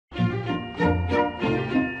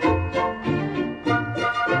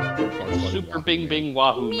Bing Bing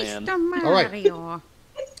Wahoo Man. Mr. Mario. All right.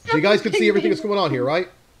 So you guys can see everything that's going on here, right?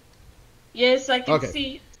 Yes, I can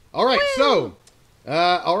see. All right,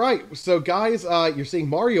 so guys, you're seeing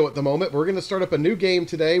Mario at the moment. We're going to start up a new game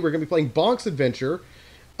today. We're going to be playing Bonk's Adventure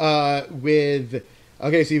with...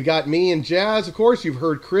 Okay, so you've got me and Jazz, of course. You've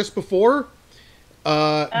heard Chris before.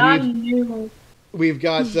 We've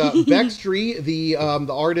got Bextree, the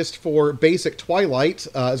artist for Basic Twilight,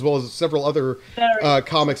 as well as several other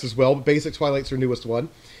comics as well. Basic Twilight's her newest one.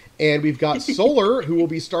 And we've got Solar, who will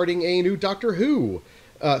be starting a new Doctor Who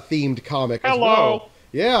themed comic as well.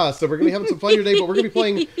 Yeah, so we're going to be having some fun today, but we're going to be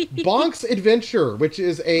playing Bonk's Adventure, which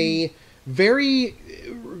is a very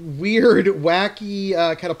weird, wacky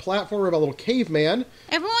kind of platformer about a little caveman.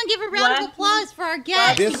 Everyone give a round of applause for our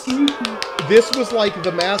guest. This was like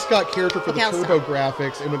the mascot character for the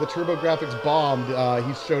TurboGrafx, and when the TurboGrafx bombed,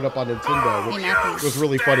 he showed up on Nintendo, which was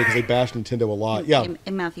really funny because they bashed Nintendo a lot. Yeah.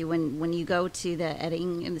 And Matthew, when you go to the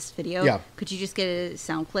editing in this video, could you just get a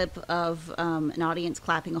sound clip of an audience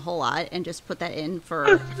clapping a whole lot and just put that in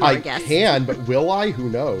for our guest? I can, but will I? Who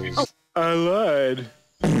knows? Oh. I lied.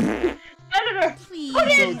 Editor, please. So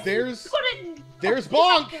there's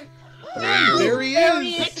Bonk. There he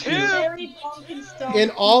is. In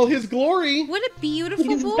all his glory. What a beautiful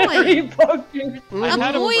boy. A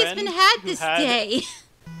boy's been had this day.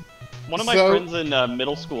 One of my friends in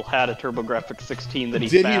middle school had a TurboGrafx 16 that he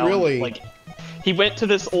found. Did he really? Like, he went to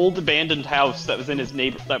this old abandoned house that was in his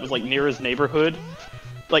near his neighborhood.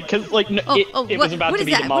 Like, cause like it was about to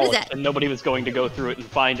be demolished, and nobody was going to go through it and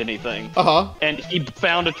find anything. And he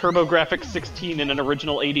found a TurboGrafx 16 and an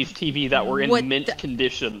original 80s TV that were in mint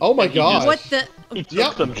condition. Oh my god! He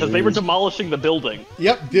took them because they were demolishing the building.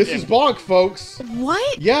 Yep, this is Bonk, folks.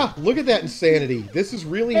 What? Yeah, look at that insanity. This is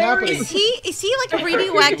really happening. Is he like a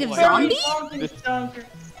radioactive zombie?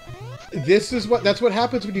 That's what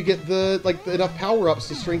happens when you get enough power-ups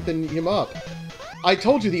to strengthen him up. I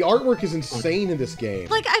told you, the artwork is insane in this game.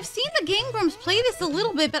 Like, I've seen the Game Grumps play this a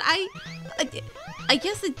little bit, but I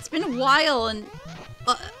guess it's been a while, and...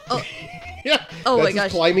 Yeah, oh my that's gosh.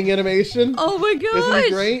 His climbing animation. Oh my gosh. Isn't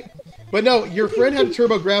it great? But no, your friend had a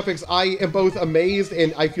TurboGrafx. I am both amazed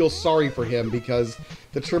and I feel sorry for him because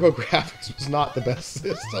the TurboGrafx was not the best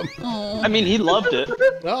system. Oh. I mean, he loved it.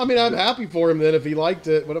 No, I mean, I'm happy for him then if he liked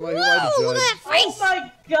it. What am I? Who am I to judge? That face. Oh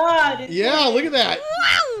my god! Yeah, look at that.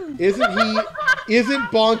 Wow. Isn't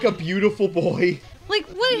Bonk a beautiful boy? Like,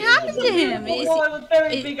 what happened to him?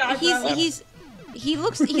 He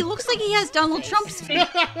looks like he has Donald Trump's face.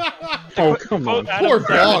 Oh, come on. Poor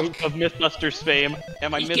Bonk. Of Mythbusters fame.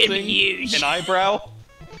 Am I missing an eyebrow?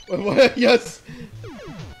 Yes.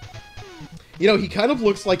 You know, he kind of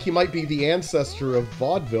looks like he might be the ancestor of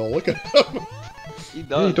vaudeville. Look at him. He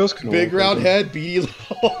does. Yeah, he does kind of Big round head, beady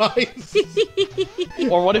little eyes.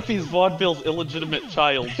 Or what if he's vaudeville's illegitimate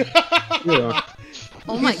child? Yeah.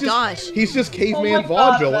 Oh my gosh. He's just caveman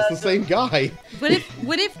vaudeville. It's the same guy.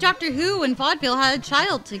 What if Doctor Who and vaudeville had a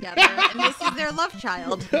child together, and this is their love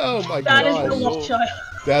child? Oh my god. That is the love child.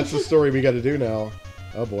 That's the story we got to do now.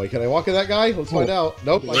 Oh boy, can I walk in that guy? Let's find out.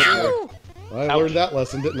 Nope, I can't. I learned that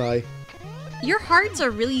lesson, didn't I? Your hearts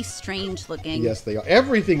are really strange looking. Yes, they are.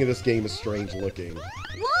 Everything in this game is strange looking.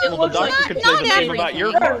 Well, the doctor could say the same about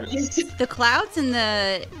your hearts. The clouds and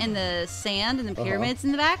the sand and the pyramids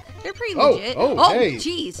in the back, they're pretty legit. Hey,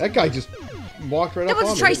 jeez. That guy just walked right up on me.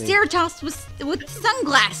 That was a Triceratops with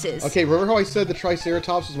sunglasses. Okay, remember how I said the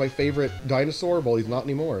Triceratops was my favorite dinosaur? Well, he's not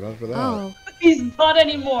anymore. Not for that. Oh. He's not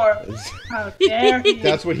anymore. How dare he?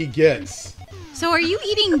 That's what he gets. So are you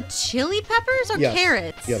eating chili peppers or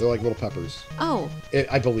carrots? Yeah, they're like little peppers. Oh.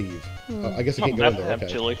 I believe. I guess I can't go in there. Okay.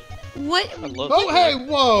 Chili. What? Oh, hey,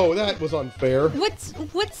 whoa, that was unfair. What's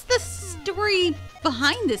the story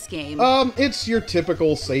behind this game? It's your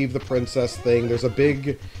typical save the princess thing. There's a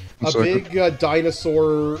big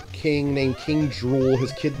dinosaur king named King Drool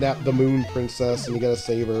has kidnapped the moon princess, and you gotta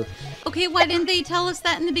save her. Okay, why didn't they tell us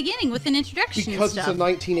that in the beginning with an introduction Because and stuff?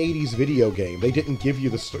 it's a 1980s video game. They didn't give you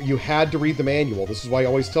the story. You had to read the manual. This is why I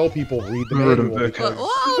always tell people, read the manual. Because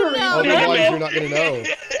oh, no. Otherwise, you're not gonna know.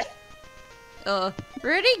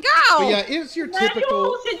 Where'd he go? But yeah, it's your typical...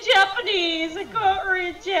 Manuals in Japanese. I can't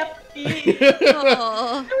read Japanese.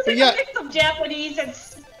 Oh. It was like a mix of Japanese and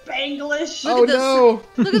Spanglish.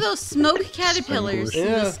 Look at those smoke caterpillars in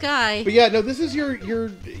the sky. But yeah, no, this is your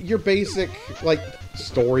basic, like,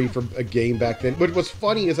 story from a game back then. But what's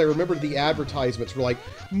funny is I remember the advertisements were like,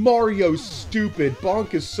 Mario's stupid,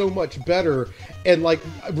 Bonk is so much better. And like,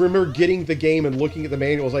 I remember getting the game and looking at the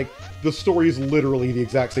manual, I was like, the story is literally the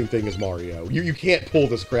exact same thing as Mario. You can't pull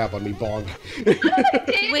this crap on me, Bonk.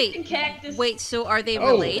 Wait, so are they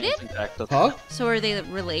related? Huh? So are they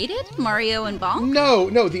related, Mario and Bonk?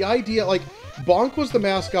 No, the idea, like, Bonk was the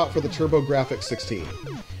mascot for the TurboGrafx 16.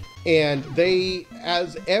 And they,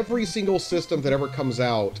 as every single system that ever comes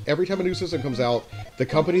out, every time a new system comes out, the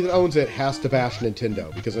company that owns it has to bash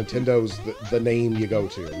Nintendo, because Nintendo's the name you go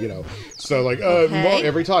to, you know? So, like,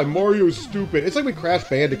 every time, Mario's stupid. It's like when Crash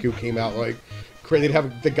Bandicoot came out, like, they'd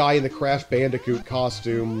have the guy in the Crash Bandicoot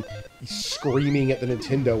costume screaming at the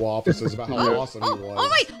Nintendo offices about how awesome he was. Oh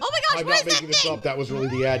my gosh, I'm not making this up, that was really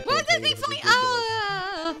the ad What is that thing for me?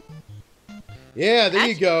 Yeah, there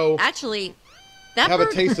you go. Actually, have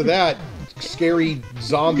a taste of that scary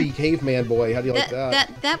zombie caveman boy. How do you like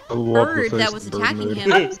that? That bird that was attacking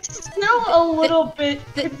him. I'm still a little bit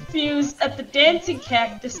confused at the dancing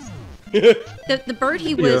cactus. The bird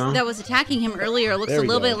that was attacking him earlier looks a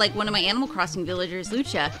little bit like one of my Animal Crossing villagers,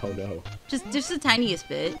 Lucha. Oh no. Just the tiniest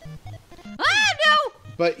bit. Ah, no!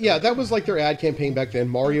 But yeah, that was like their ad campaign back then.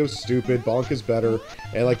 Mario's stupid, Bonk is better,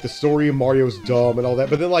 and like the story of Mario's dumb and all that.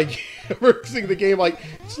 But then like, we're seeing the game like,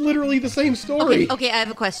 it's literally the same story. Okay, I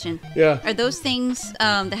have a question. Yeah. Are those things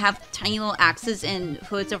that have tiny little axes and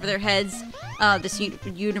hoods over their heads this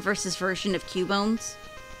universe's version of Cubones?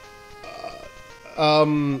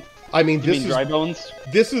 I mean, this is dry bones.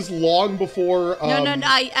 This is long before. No.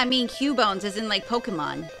 I mean Cubones, as in like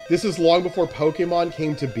Pokemon. This is long before Pokemon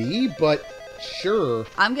came to be, but sure.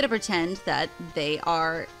 I'm gonna pretend that they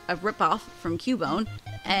are a ripoff from Cubone,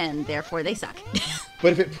 and therefore they suck.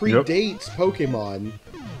 But if it predates Pokemon,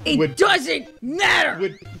 it doesn't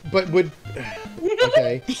matter.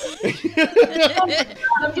 Okay.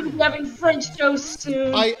 I'm gonna be having French toast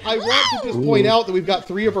soon. I want to just point out that we've got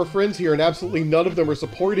 3 of our friends here, and absolutely none of them are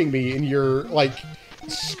supporting me, and you're like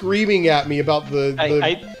screaming at me about the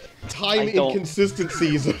time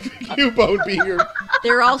inconsistencies of Cubone being here.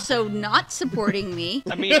 They're also not supporting me.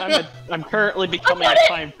 I mean, I'm currently becoming a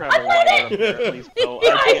time travel writer, apparently, so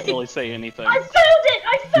I can't really say anything. I found it!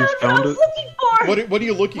 I found what I was looking for! What are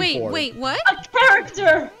you looking for? Wait, what? A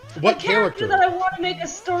character! What character that I want to make a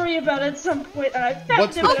story about at some point, and I found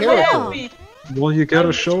What's it the character? Well, you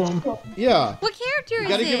gotta show them. Yeah. What character is it?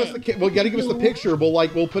 You gotta give us the picture.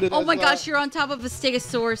 We'll put it. Oh my gosh, you're on top of a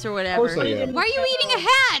Stegosaurus or whatever. Of course I am. Why are you eating a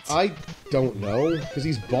hat? I don't know, because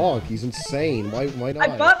he's Bonk. He's insane. Why not?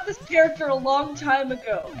 I bought this character a long time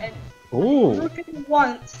ago, and look at him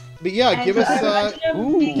once. But yeah, give us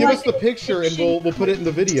the picture, and we'll put it in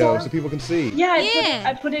the video so people can see. Yeah,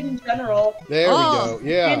 I put it in general. There we go.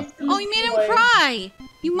 Yeah. Oh, you made him cry.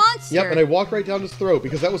 You monster. Yep, and I walked right down his throat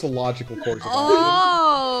because that was a logical course of action.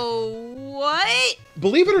 Oh, what?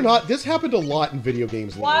 Believe it or not, this happened a lot in video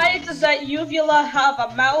games. Why does that uvula have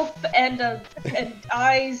a mouth and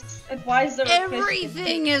eyes? And why is there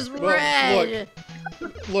everything is red?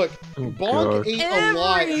 Look, Bonk ate a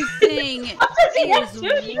lot. Everything is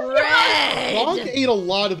red. Bonk ate a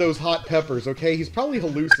lot of those hot peppers, okay? He's probably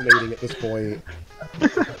hallucinating at this point.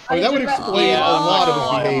 I mean, that would explain a lot of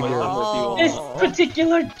his behavior. This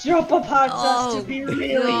particular drop of hot sauce to be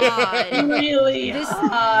really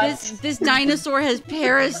hot. This dinosaur has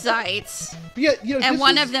parasites. Yeah, and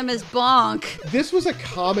one of them is Bonk. This was a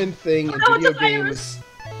common thing in video games.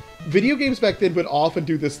 Video games back then would often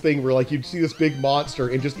do this thing where, like, you'd see this big monster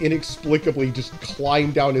and just inexplicably just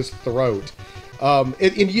climb down his throat. And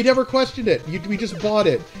you never questioned it. We just bought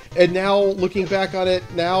it. And now, looking back on it,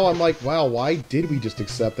 now I'm like, wow, why did we just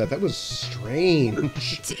accept that? That was strange.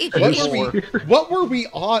 What were we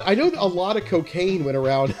on? I know a lot of cocaine went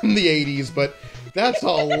around in the 80s, but that's a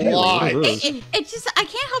lot. It just, I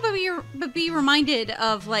can't help but be reminded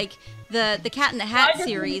of, like, the Cat in the Hat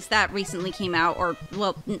series that recently came out, or,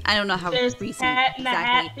 well, I don't know how recent Cat in the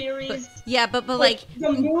Hat series. But like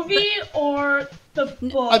the movie or the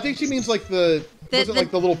book? I think she means like the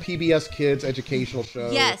little PBS Kids educational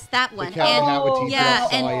show. Yes, that one.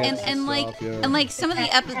 And like some of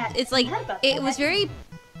the episodes, it's like it was very,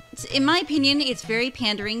 in my opinion, it's very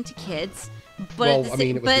pandering to kids. But well, I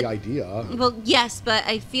mean, it was the idea. Well, yes, but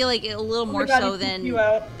I feel like a little more so than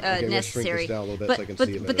necessary.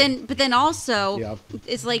 But then also,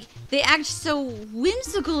 it's like they act so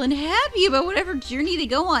whimsical and happy about whatever journey they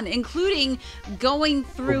go on, including going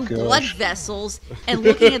through blood vessels and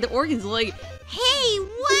looking at the organs like, hey,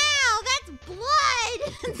 wow, that's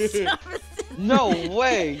blood. No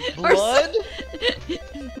way, blood? Yeah,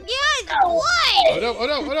 it's blood. Oh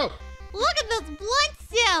no! Look at those blood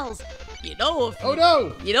cells. You know if oh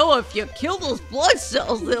no! You know if you kill those blood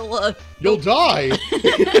cells, you'll die.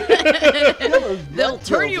 They'll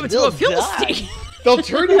turn you into a Philistine. They'll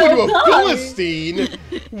turn you into a Philistine.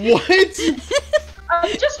 What?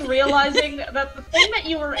 I'm just realizing that the thing that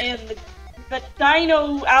you were in, that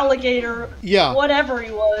dino alligator, whatever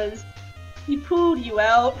he was, he pooed you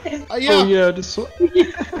out. Yeah. Oh yeah,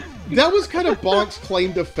 that was kind of Bonk's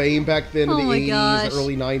claim to fame back then in the 80s,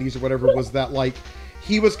 early 90s, or whatever. Was that like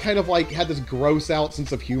he was kind of like had this gross out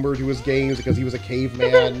sense of humor to his games because he was a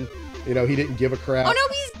caveman. You know, he didn't give a crap. Oh no,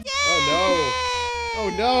 he's dead! Oh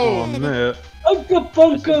no! Oh man! Unga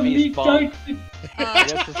bunga me died.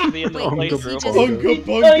 This is the end of the playthrough. Unga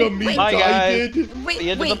bunga me Bye, guys. died. The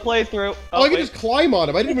end of the playthrough. Oh, I could just climb on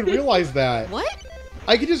him. I didn't even realize that. What?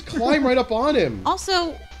 I could just climb right up on him.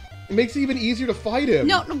 Also, it makes it even easier to fight him.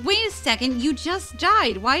 No, wait a second. You just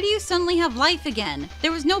died. Why do you suddenly have life again?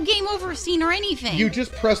 There was no game over scene or anything. You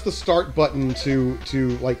just press the start button to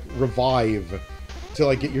like revive, to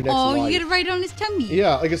like get your next life. Oh, you get it right on his tummy.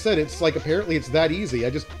 Yeah, like I said, it's like apparently it's that easy. I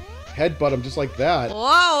just headbutt him just like that.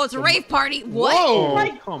 Whoa, it's a rave party. What? Whoa! Oh my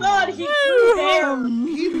god, he grew hair.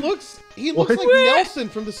 He looks like Nelson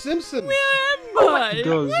from The Simpsons. What's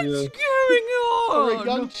going on? Or a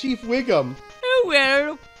young Chief Wiggum. Oh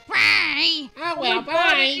well, bye. Oh well,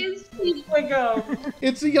 bye. It's Chief Wiggum.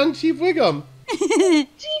 It's a young Chief Wiggum.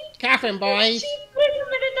 Coffin boys. Chief Wiggum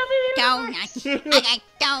in another Donuts. I got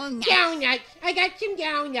donuts. Donuts. I got some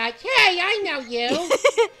donuts. Hey, I know you.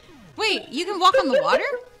 Wait, you can walk on the water?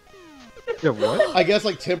 Yeah, what? I guess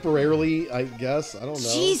like temporarily. I guess I don't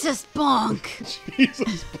know. Jesus, Bonk.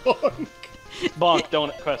 Jesus, Bonk. Bonk,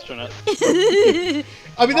 don't question it.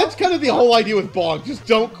 I mean, that's kind of the whole idea with Bonk. Just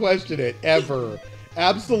don't question it, ever.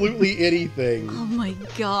 Absolutely anything. Oh my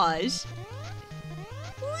gosh.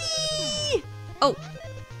 Whee! Oh.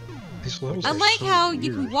 These levels I are like so how weird.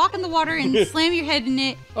 you can walk in the water and slam your head in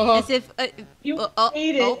it as if... You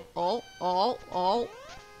ate it. Oh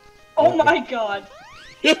my god.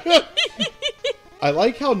 I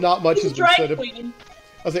like how not much has been said.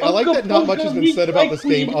 I like that not much has been said about this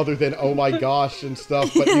game other than oh my gosh and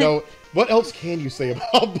stuff. But you know, what else can you say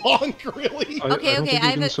about Bonk, really? Okay,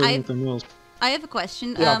 I have a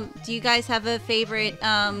question. Yeah. Do you guys have a favorite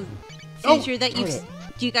feature that you've?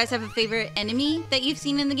 Do you guys have a favorite enemy that you've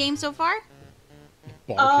seen in the game so far?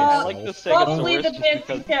 I like the probably Stegosaurus the just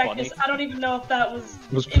dancing because cactus. it's funny. I don't even know if that was.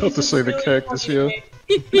 I was about to say the cactus, yeah.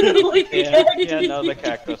 Yeah, no, the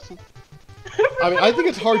cactus. I mean, I think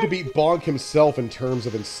it's hard to beat Bonk himself in terms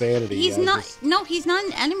of insanity. He's not. No, he's not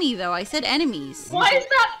an enemy though. I said enemies. Why is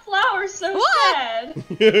that flower so sad?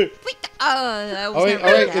 Wait, all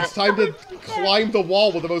right, it's time to climb the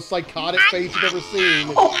wall with the most psychotic face you've ever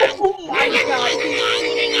seen. Oh my god!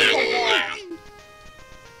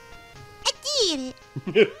 I did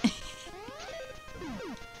it.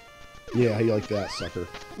 Yeah, how you like that, sucker?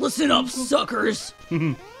 Listen up, suckers.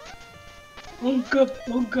 Bunga,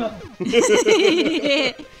 bunga.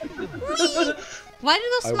 Why do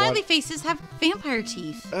those smiley faces have vampire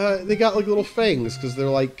teeth? They got like little fangs because they're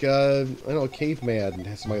like, I don't know,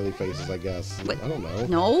 caveman smiley faces, I guess. What? I don't know.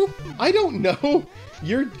 No? I don't know.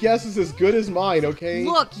 Your guess is as good as mine, okay?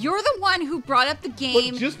 Look, you're the one who brought up the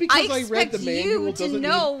game. But just because I read the manual you doesn't to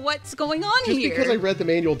know what's going on here. Just because I read the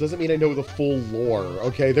manual doesn't mean I know the full lore,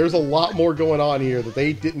 okay? There's a lot more going on here that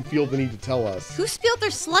they didn't feel the need to tell us. Who spilled their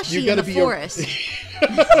slushy in the forest?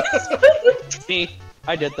 Me.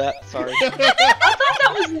 I did that, sorry. I thought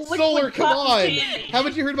that was Solar, come on! Candy.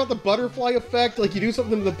 Haven't you heard about the butterfly effect? Like, you do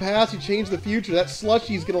something in the past, you change the future, that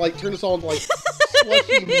slushy's gonna, like, turn us all into, like,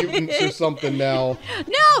 slushy mutants or something now.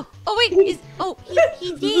 No! Oh, wait, he's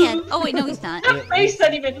dead. Oh, wait, no, he's not. That face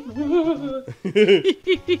said even...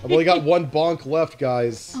 I've only got one bonk left,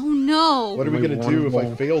 guys. Oh, no. What are we gonna do if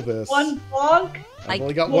I fail this? One bonk? I've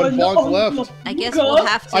only got one bonk left. I guess we'll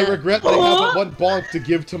have to... I regret that I haven't one bonk to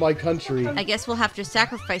give to my country. I guess we'll have to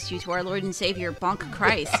sacrifice you to our Lord and Savior, Bonk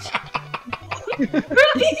Christ.